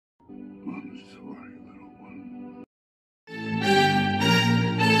sorry, little one.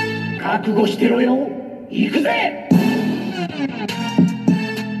 覚悟してろよ。行くぜ。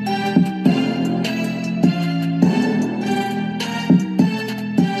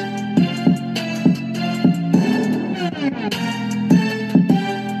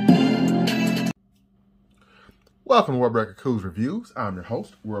Welcome to Worldbreaker Coo's Reviews. I'm your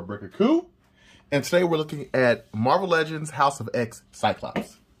host, Worldbreaker Coo, and today we're looking at Marvel Legends House of X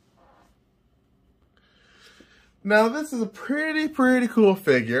Cyclops. Now, this is a pretty cool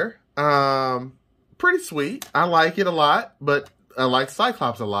figure. Pretty sweet. I like it a lot, but I like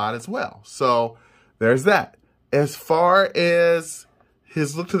Cyclops a lot as well. So, there's that. As far as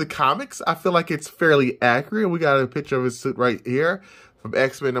his look to the comics, I feel like it's fairly accurate. We got a picture of his suit right here from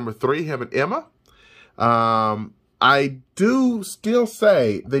X-Men number 3, him and Emma. I do still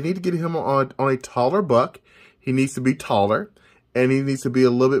say they need to get him on a taller buck. He needs to be taller, and he needs to be a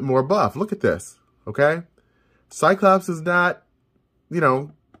little bit more buff. Look at this, okay? Cyclops is not, you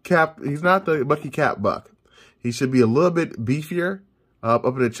know, he's not the Bucky Cap buck. He should be a little bit beefier up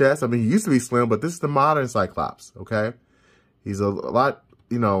in the chest. I mean, he used to be slim, but this is the modern Cyclops, okay? He's a lot,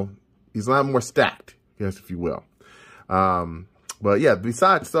 you know, he's a lot more stacked, I guess, if you will. But yeah,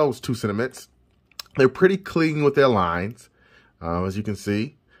 besides those two sentiments, they're pretty clean with their lines. As you can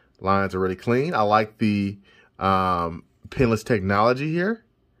see, lines are really clean. I like the pinless technology here.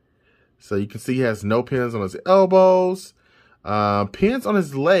 So you can see he has no pins on his elbows. Pins on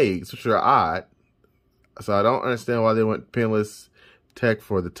his legs, which are odd. So I don't understand why they went pinless tech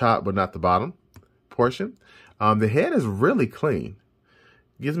for the top, but not the bottom portion. The head is really clean.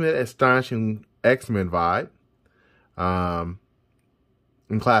 Gives me that astonishing X-Men vibe.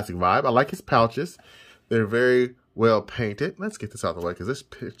 Classic vibe. I like his pouches. They're very well painted. Let's get this out of the way because this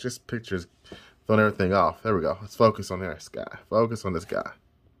picture's throwing everything off. There we go. Let's focus on this guy. Focus on this guy.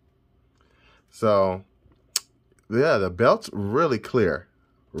 So, yeah, the belt's really clear.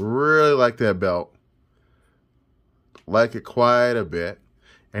 Really like that belt. Like it quite a bit.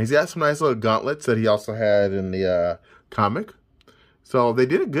 And he's got some nice little gauntlets that he also had in the comic. So they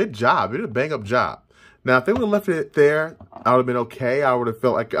did a good job. They did a bang-up job. Now, if they would have left it there, I would have been okay. I would have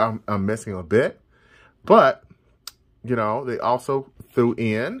felt like I'm missing a bit. But, you know, they also threw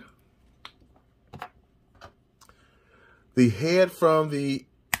in the head from the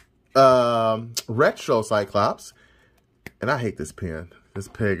retro Cyclops. And I hate this pen. This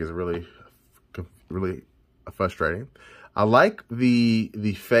peg is really frustrating. I like the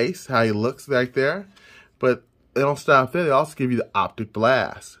face, how he looks right there. But they don't stop there. They also give you the optic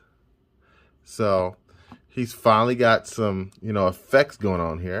blast. So he's finally got some, you know, effects going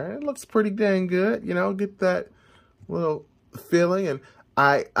on here. It looks pretty dang good, you know, get that little feeling. And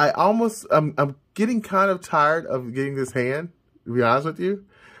I'm getting kind of tired of getting this hand, to be honest with you.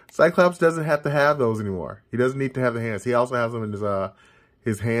 Cyclops doesn't have to have those anymore. He doesn't need to have the hands. He also has them in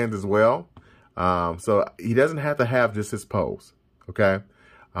his hands as well. So he doesn't have to have just his pose, okay?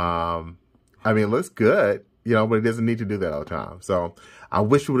 I mean, it looks good, you know, but he doesn't need to do that all the time. So I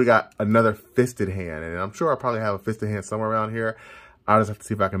wish we would have got another fisted hand. And I'm sure I probably have a fisted hand somewhere around here. I'll just have to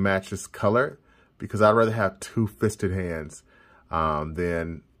see if I can match this color, because I'd rather have two fisted hands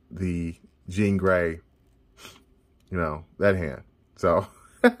than the Jean Grey, you know, that hand. So,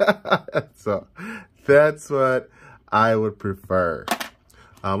 so that's what I would prefer.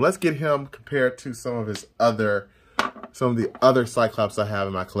 Let's get him compared to some of the other Cyclops I have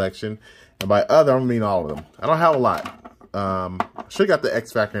in my collection. And by other, I don't mean all of them. I don't have a lot. Should have got the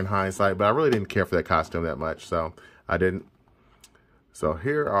X Factor in hindsight, but I really didn't care for that costume that much, so I didn't. So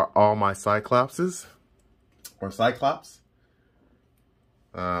here are all my Cyclopses, or Cyclops.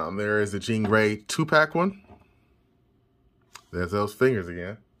 There is the Jean Grey 2-pack one. There's those fingers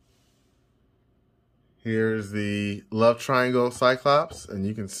again. Here's the Love Triangle Cyclops, and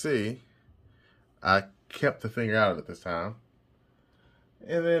you can see I kept the finger out of it this time.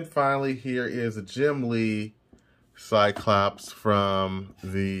 And then finally, here is a Jim Lee Cyclops from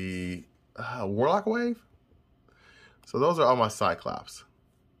the Warlock Wave. So those are all my Cyclops.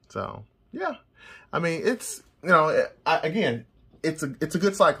 So yeah, I mean, it's, you know, again, it's a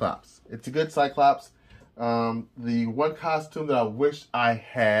good Cyclops. It's a good Cyclops. The one costume that I wish I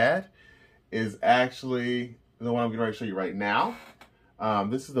had is actually the one I'm getting ready to show you right now.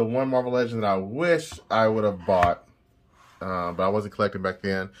 This is the one Marvel Legend that I wish I would have bought, but I wasn't collecting back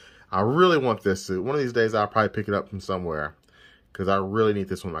then. I really want this suit. One of these days I'll probably pick it up from somewhere, because I really need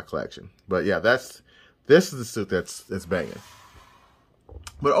this one in my collection. But yeah, this is the suit that's banging.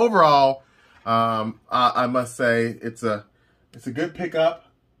 But overall, I must say it's a good pickup.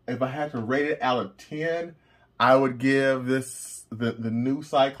 If I had to rate it out of 10, I would give this the new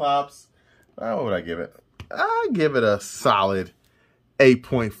Cyclops what would I give it? I give it a solid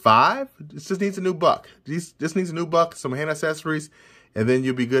 8.5. It just needs a new buck. Just needs a new buck, some hand accessories, and then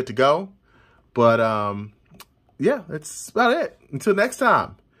you'll be good to go. But yeah, that's about it. Until next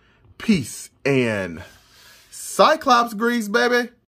time, peace and Cyclops grease, baby.